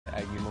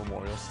Aggie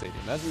Memorial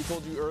Stadium. As we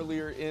told you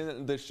earlier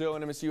in the show,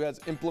 NMSU has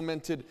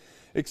implemented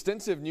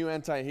extensive new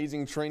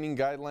anti-hazing training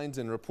guidelines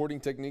and reporting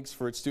techniques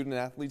for its student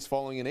athletes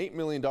following an $8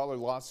 million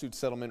lawsuit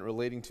settlement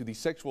relating to the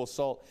sexual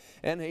assault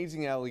and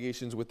hazing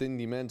allegations within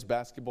the men's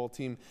basketball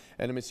team.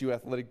 NMSU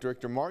Athletic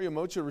Director Mario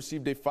Mocha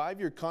received a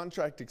 5-year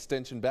contract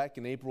extension back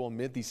in April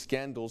amid these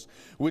scandals,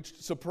 which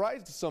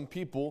surprised some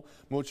people.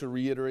 Mocha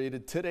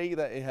reiterated today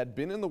that it had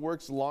been in the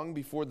works long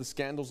before the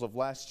scandals of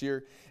last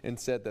year and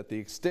said that the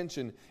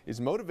extension is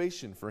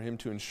motivation for him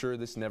to ensure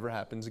this never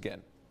happens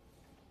again.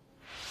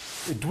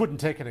 It wouldn't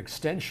take an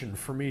extension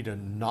for me to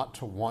not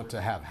to want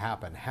to have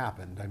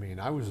happened. I mean,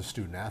 I was a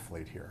student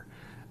athlete here.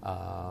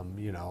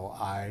 You know,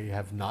 I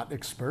have not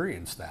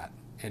experienced that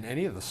in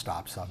any of the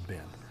stops I've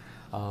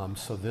been.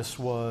 So this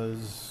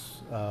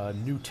was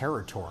new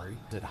territory.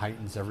 It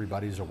heightens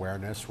everybody's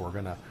awareness. We're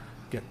going to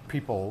get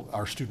people,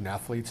 our student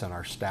athletes and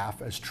our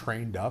staff, as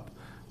trained up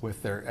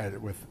with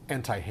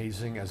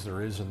anti-hazing as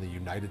there is in the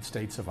United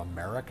States of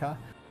America.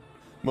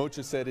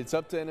 Mocha said it's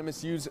up to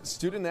NMSU's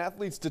student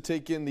athletes to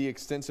take in the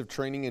extensive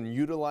training and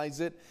utilize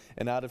it.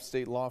 An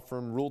out-of-state law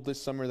firm ruled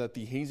this summer that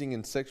the hazing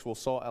and sexual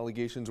assault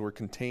allegations were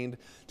contained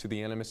to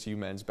the NMSU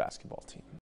men's basketball team.